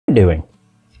you doing?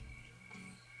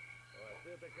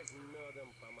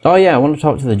 Oh yeah, I want to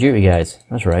talk to the duty guys.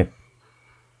 That's right.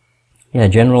 Yeah,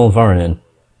 General Voronin.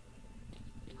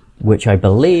 Which I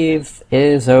believe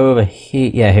is over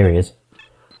here. Yeah, here he is.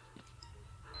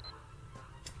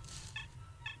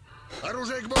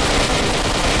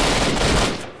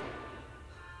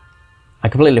 I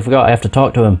completely forgot I have to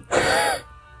talk to him.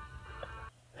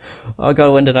 Oh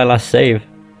god, when did I last save?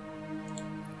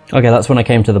 Okay, that's when I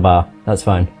came to the bar. That's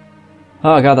fine.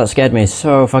 Oh god, that scared me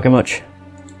so fucking much.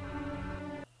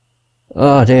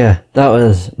 Oh dear, that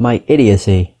was my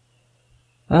idiocy.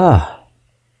 Ah.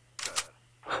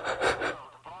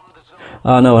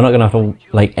 Oh no, we're not gonna have to,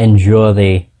 like, endure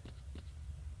the...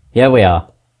 Yeah, we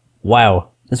are.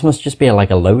 Wow. This must just be like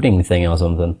a loading thing or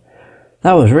something.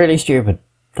 That was really stupid.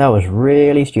 That was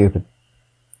really stupid.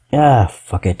 Ah,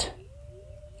 fuck it.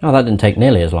 Oh, that didn't take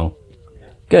nearly as long.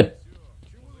 Good.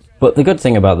 But the good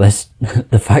thing about this,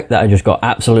 the fact that I just got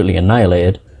absolutely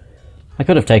annihilated, I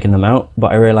could have taken them out,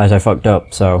 but I realised I fucked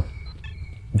up, so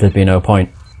there'd be no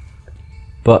point.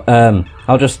 But,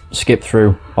 I'll just skip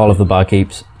through all of the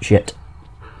barkeeps. Shit.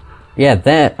 Yeah,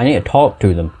 there, I need to talk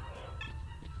to them.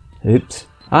 Oops.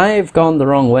 I've gone the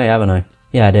wrong way, haven't I?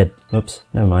 Yeah, I did. Oops,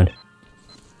 never mind.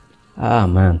 Ah,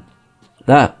 man.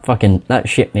 That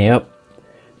shit me up.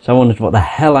 So I wondered what the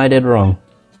hell I did wrong.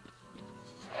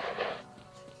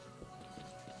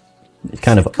 It's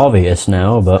kind of obvious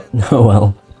now, but oh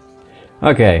well.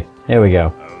 Okay, here we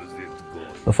go.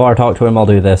 Before I talk to him, I'll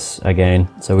do this again.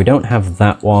 So we don't have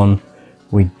that one.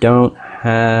 We don't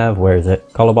have... where is it?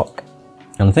 Collarbok.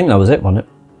 And I think that was it, wasn't it?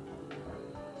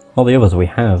 All the others we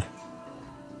have.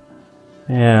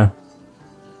 Yeah.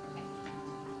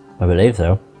 I believe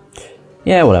so.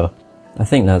 Yeah, whatever. I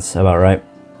think that's about right.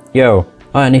 Yo!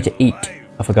 Oh, I need to eat.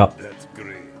 I forgot.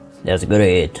 That's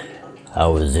great.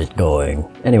 How is it going?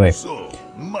 Anyway.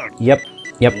 Yep.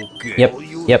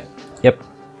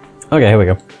 Okay, here we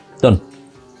go. Done.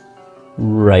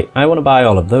 Right, I want to buy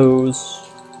all of those.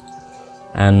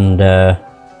 And,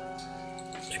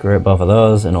 screw it, both of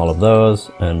those, and all of those,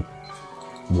 and...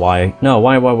 Why? No,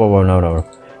 why, no.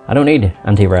 I don't need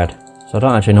anti-rad, so I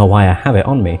don't actually know why I have it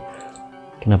on me.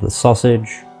 Can have the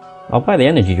sausage. I'll buy the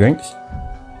energy drinks,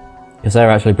 because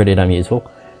they're actually pretty damn useful.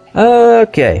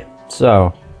 Okay,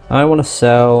 so I want to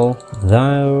sell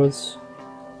those,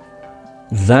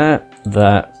 that,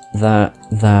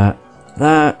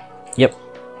 yep,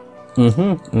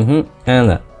 and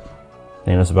that. I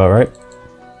think that's about right.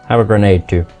 Have a grenade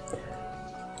too.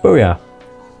 Booyah.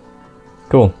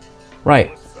 Cool.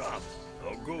 Right.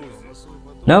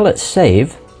 Now let's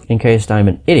save, in case I'm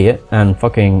an idiot and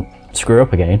fucking screw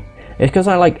up again. It's because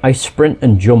I sprint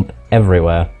and jump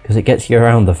everywhere, because it gets you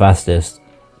around the fastest.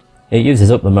 It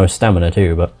uses up the most stamina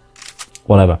too, but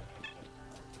whatever.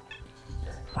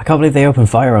 I can't believe they open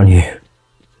fire on you. That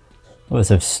was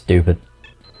so stupid.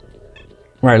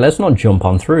 Right, let's not jump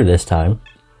on through this time.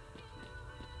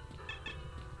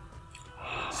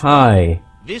 Hi.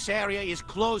 This area is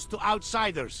closed to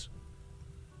outsiders.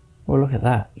 Oh, look at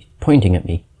that. He's pointing at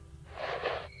me.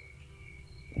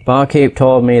 Barkeep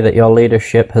told me that your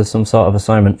leadership has some sort of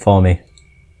assignment for me.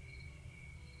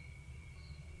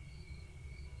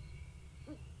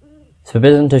 It's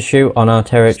forbidden to shoot on our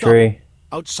territory.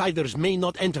 Stop. Outsiders may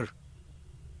not enter.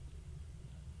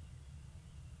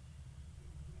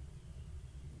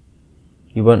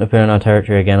 You won't appear on our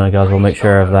territory again, our guards will make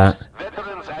sure of that.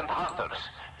 Veterans and hunters,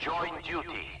 join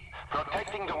duty.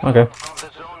 Protecting the Okay. world from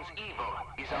the zone's evil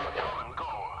is our common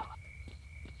goal.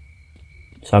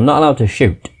 So I'm not allowed to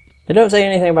shoot. They don't say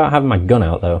anything about having my gun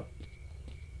out though.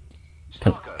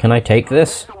 Can I take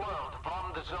this?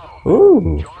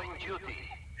 Ooh.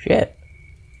 Shit.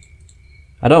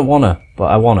 I don't wanna, but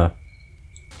I wanna.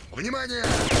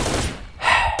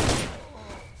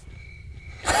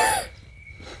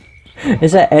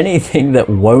 Is there anything that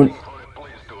won't...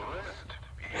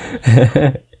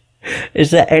 Is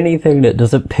there anything that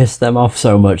doesn't piss them off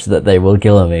so much that they will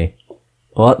kill me?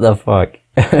 What the fuck?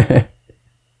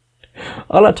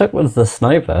 All I took was the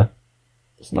sniper.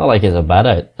 It's not like it's a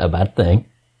bad thing.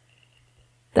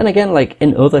 Then again, like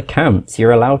in other camps,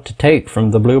 you're allowed to take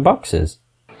from the blue boxes.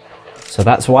 So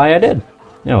that's why I did.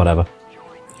 Yeah, whatever.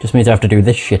 Just means I have to do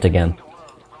this shit again.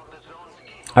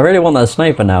 I really want that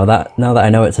sniper now that I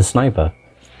know it's a sniper.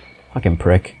 Fucking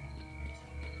prick.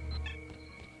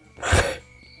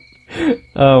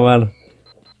 Oh man.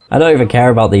 I don't even care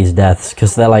about these deaths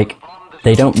because they're like,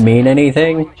 they don't mean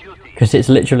anything. Because it's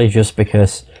literally just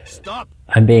because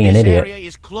I'm being an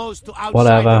idiot.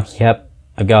 Whatever. Yep.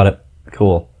 I got it.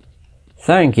 Cool.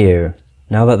 Thank you.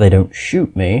 Now that they don't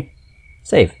shoot me.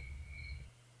 Save.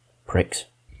 Pricks.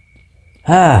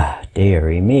 Ah,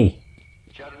 dearie me.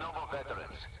 Chernobyl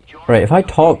veterans, join Right, if I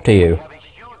talk to you... We have a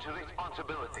huge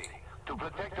responsibility to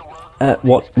protect the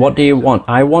world. what do you want?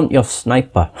 I want your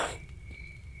sniper.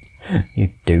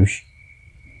 You douche.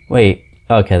 Wait,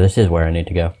 okay, this is where I need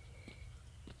to go.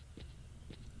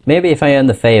 Maybe if I earn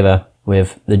the favour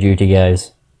with the duty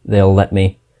guys, they'll let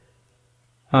me.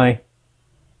 Hi.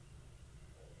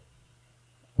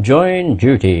 Join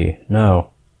duty.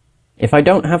 No. If I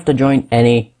don't have to join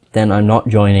any, then I'm not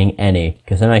joining any,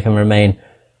 because then I can remain,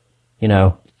 you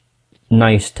know,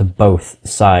 nice to both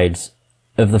sides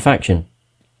of the faction.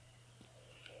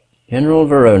 General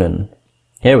Veronin.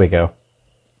 Here we go.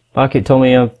 Barkit told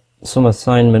me of some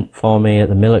assignment for me at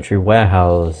the military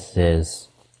warehouses.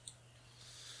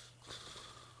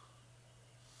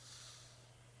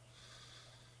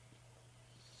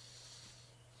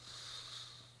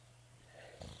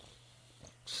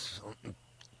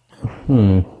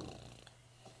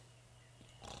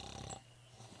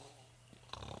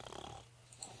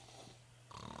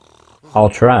 I'll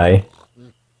try.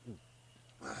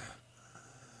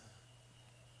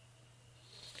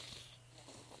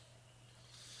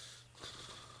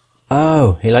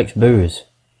 Oh, he likes booze.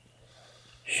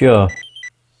 Sure.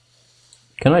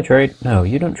 Can I trade? No,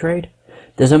 you don't trade?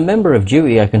 There's a member of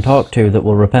duty I can talk to that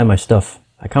will repair my stuff.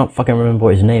 I can't fucking remember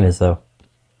what his name is, though.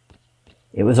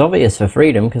 It was obvious for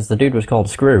freedom, because the dude was called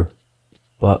Screw.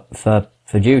 But for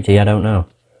duty, I don't know.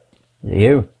 Is it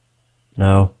you?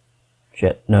 No.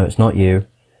 Shit, no, it's not you.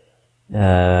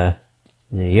 Is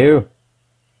it you?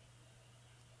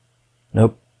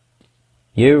 Nope.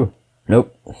 You?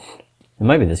 Nope. It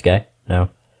might be this guy. No.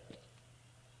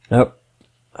 Nope.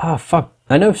 Ah, fuck.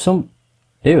 I know some...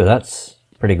 Ew, that's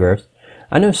pretty gross.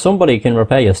 I know somebody can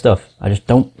repair your stuff. I just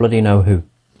don't bloody know who.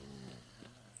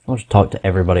 I'll just talk to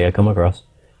everybody I come across.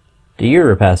 Do you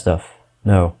repair stuff?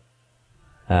 No.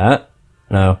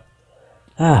 No.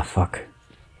 Ah, fuck.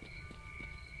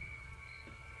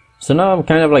 So now I'm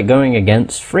kind of like going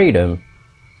against freedom.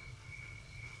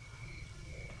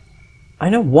 I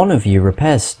know one of you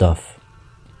repairs stuff.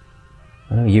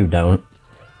 I know you don't.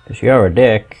 Because you're a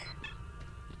dick.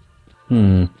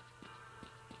 Unless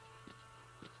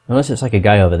it's like a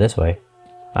guy over this way.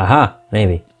 Aha!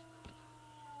 Maybe.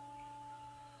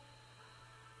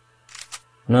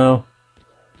 No.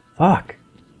 Fuck.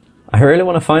 I really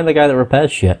want to find the guy that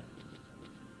repairs shit.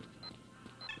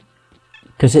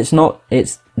 Because it's not...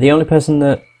 It's... The only person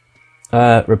that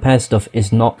repairs stuff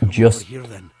is not just... Over here,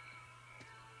 then.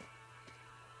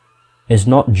 Is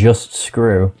not just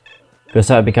Screw. Because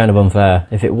that would be kind of unfair.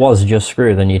 If it was just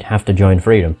Screw, then you'd have to join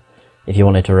Freedom. If you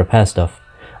wanted to repair stuff.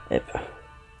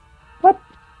 What?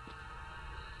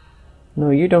 No,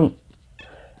 you don't...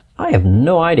 I have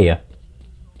no idea.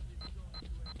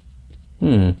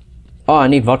 Oh, I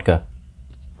need vodka.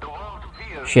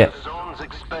 Shit.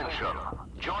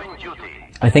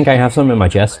 I think I have some in my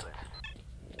chest.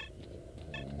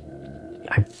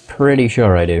 I'm pretty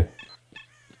sure I do.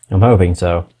 I'm hoping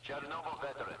so.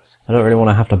 I don't really want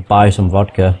to have to buy some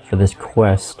vodka for this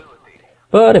quest.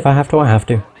 But if I have to, I have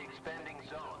to.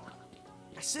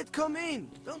 I said come in.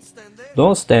 Don't stand there.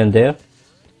 Don't stand there.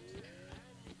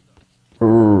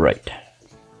 Right.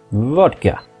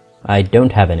 Vodka. I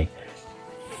don't have any.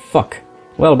 Fuck.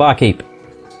 Well, barkeep.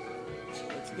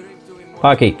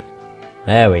 Barkeep.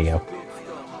 There we go.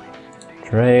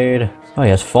 Trade. Oh, he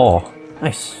has 4.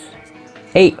 Nice.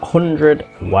 800.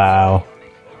 Wow.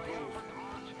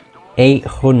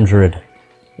 800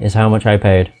 is how much I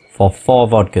paid for 4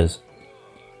 vodkas.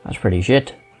 That's pretty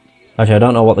shit. Actually, I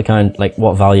don't know what the kind, like,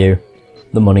 what value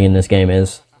the money in this game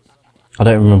is. I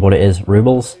don't remember what it is.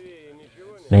 Rubles?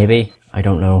 Maybe? I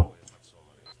don't know.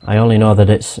 I only know that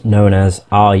it's known as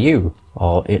RU,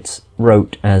 or it's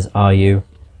wrote as RU.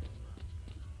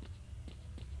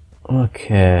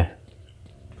 Okay.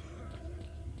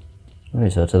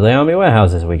 Right, so to the army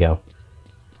warehouses we go.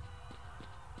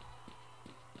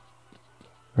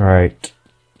 Right.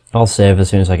 I'll save as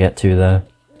soon as I get to there.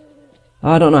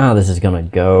 I don't know how this is gonna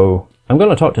go. I'm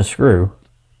gonna talk to Screw,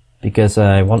 because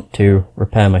I want to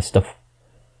repair my stuff.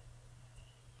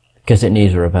 Because it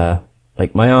needs repair.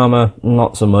 Like, my armor,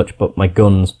 not so much, but my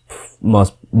guns,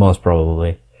 most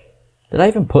probably. Did I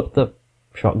even put the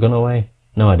shotgun away?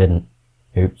 No, I didn't.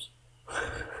 Oops.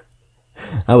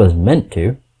 I was meant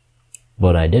to,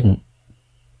 but I didn't.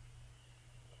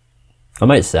 I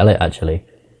might sell it, actually.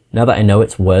 Now that I know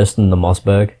it's worse than the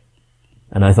Mossberg.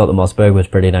 And I thought the Mossberg was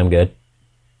pretty damn good.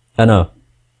 I know.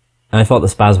 I thought the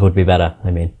Spaz would be better, I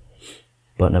mean.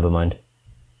 But never mind.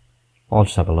 I'll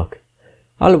just have a look.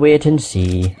 I'll wait and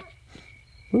see.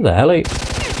 Who the hell are you?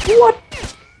 What?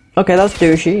 Okay, that's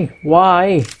douchey.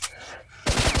 Why?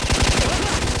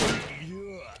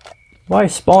 Why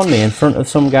spawn me in front of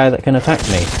some guy that can attack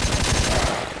me?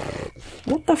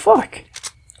 What the fuck?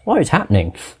 What is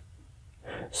happening?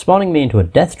 Spawning me into a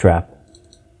death trap.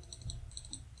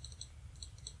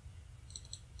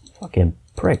 Fucking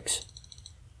pricks.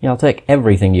 Yeah, I'll take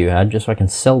everything you had just so I can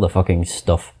sell the fucking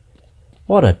stuff.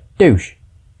 What a douche.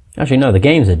 Actually, no, the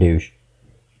game's a douche.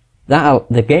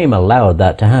 The game allowed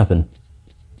that to happen.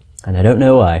 And I don't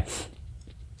know why.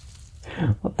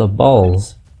 What the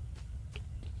balls?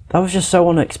 That was just so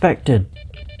unexpected.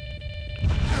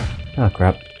 Oh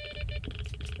crap.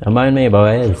 Don't mind me,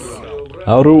 boys.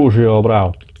 Оружие,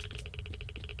 bro.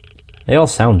 They all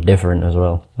sound different as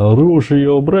well.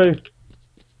 Оружие, bro.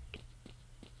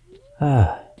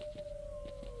 Ah.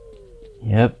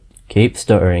 Yep. Keep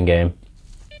stuttering, game.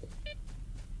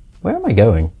 Where am I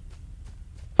going?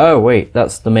 Oh wait,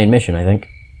 that's the main mission, I think.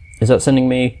 Is that sending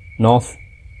me north?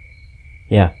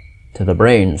 Yeah. To the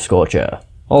Brain Scorcher,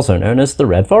 also known as the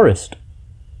Red Forest.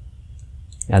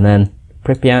 And then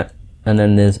Pripyat, and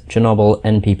then there's Chernobyl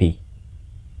NPP.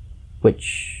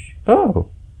 Which... oh,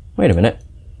 wait a minute.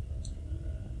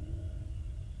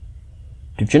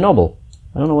 To Chernobyl.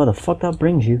 I don't know where the fuck that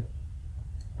brings you.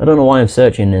 I don't know why I'm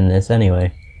searching in this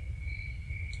anyway.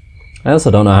 I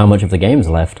also don't know how much of the game's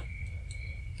left.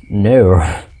 No.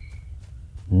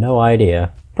 No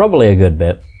idea. Probably a good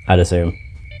bit, I'd assume.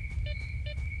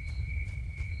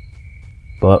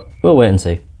 But we'll wait and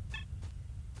see.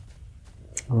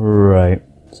 Right,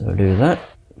 so do that.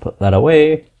 Put that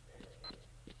away.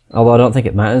 Although I don't think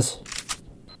it matters.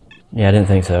 Yeah, I didn't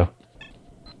think so.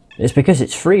 It's because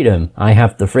it's freedom. I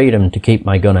have the freedom to keep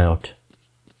my gun out.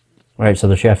 Right, so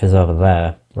the chef is over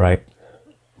there. Right.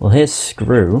 Well, here's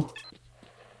Screw.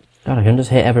 God, I can just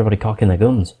hit everybody cocking their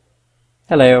guns.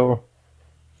 Hello.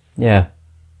 Yeah.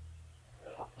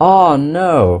 Oh,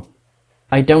 no.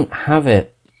 I don't have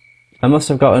it. I must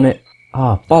have gotten it...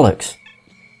 oh, bollocks.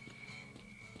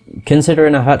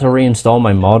 Considering I've had to reinstall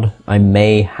my mod, I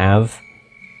may have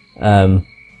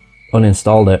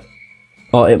uninstalled it.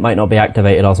 Or it might not be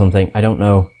activated or something. I don't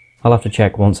know. I'll have to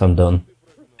check once I'm done.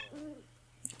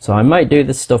 So I might do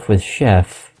this stuff with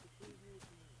Chef.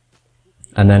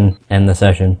 And then end the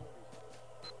session.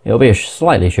 It'll be a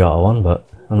slightly shorter one, but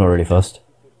I'm not really fussed.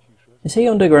 Is he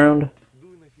underground?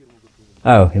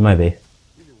 Oh, he might be.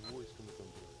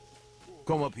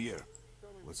 Come up here.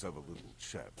 Let's have a little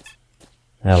chat.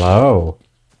 Hello.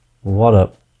 What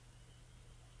up?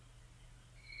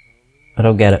 I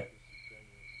don't get it.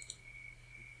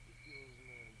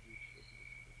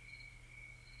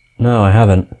 No, I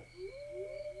haven't.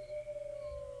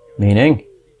 Meaning?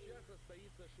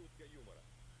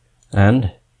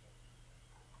 And?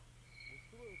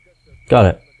 Got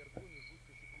it.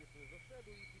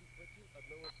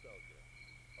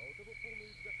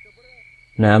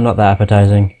 Nah, I'm not that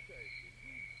appetizing.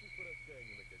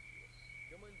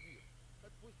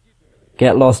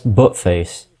 Get lost, butt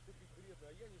face.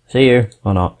 See you,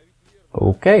 or not.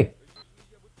 Okay.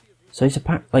 So he's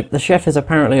like, the chef is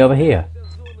apparently over here.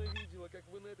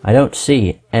 I don't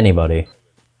see anybody.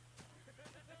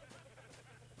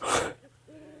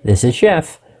 This is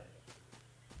Chef.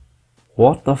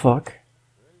 What the fuck?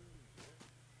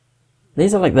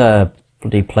 These are like the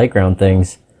bloody playground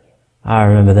things. I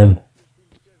remember them.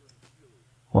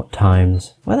 What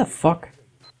times? Where the fuck?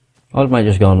 I might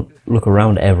just go and look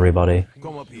around everybody.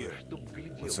 Come up here.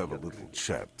 Let's have a little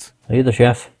chat. Are you the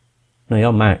chef? No,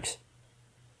 you're Max.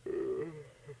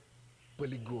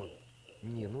 Полигон.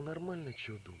 Не, ну нормально,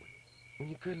 чё думай.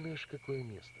 Уникальное ж какое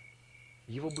место.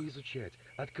 Его бы изучать,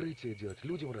 открытия делать,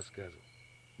 людям рассказывать.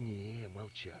 Не,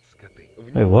 молчат, скоты.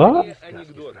 Wait, what?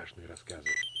 Анекдот страшный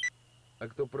рассказывают. А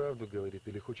кто правду говорит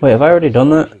или хочет... Wait, have I already done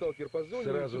that? Сталкер по зоне,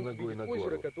 Сразу ногой на озеро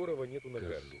голову. которого нету на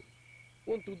карте.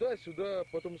 Он туда-сюда,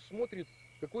 потом смотрит,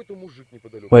 какой-то мужик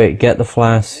неподалеку. Wait, get the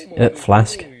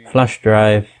flash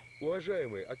drive.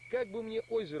 Уважаемый, а как бы мне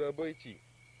озеро обойти?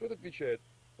 Тот отвечает,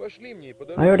 пошли мне по I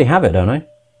дороге. already have it, don't I?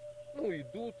 Ну,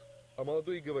 идут, а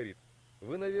молодой говорит,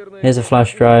 вы, наверное... Here's a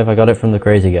flash drive, I got it from the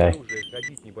crazy guy. Уже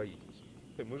ходить не боитесь.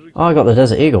 Мужик, Oh, I got the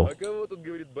Desert Eagle. а кого тут,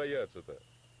 говорит, бояться-то?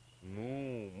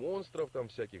 Ну, монстров там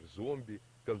всяких, зомби,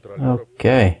 контролеров.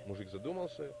 Okay. Мужик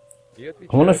задумался и I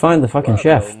want to отвечает, find the fucking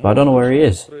chef, but I don't know where he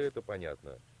is. монстры, это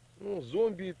понятно. Ну,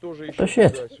 зомби тоже the еще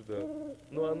shit? туда-сюда.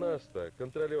 Ну, а нас-то,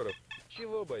 контролеров,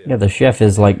 чего бояться? Yeah, the chef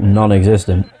is like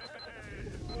non-existent.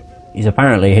 He's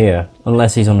apparently here,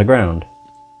 unless he's underground.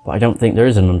 But I don't think there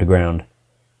is an underground.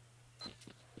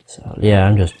 So, yeah,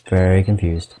 I'm just very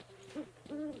confused.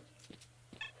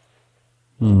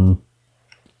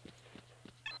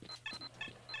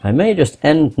 I may just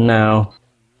end now,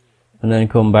 and then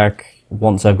come back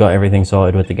once I've got everything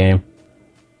sorted with the game.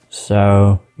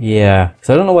 So, Yeah,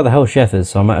 because I don't know where the hell Chef is,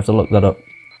 so I might have to look that up.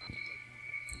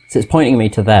 So it's pointing me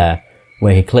to there,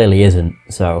 where he clearly isn't,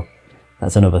 so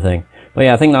that's another thing. But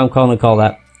yeah, I think that I'm going to call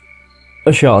that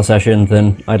a shorter session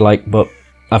than I'd like, but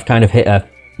I've kind of hit a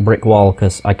brick wall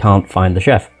because I can't find the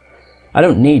Chef. I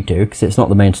don't need to, because it's not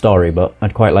the main story, but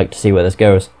I'd quite like to see where this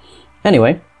goes.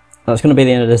 Anyway, that's going to be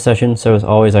the end of this session, so as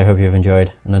always I hope you've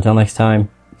enjoyed, and until next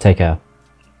time, take care.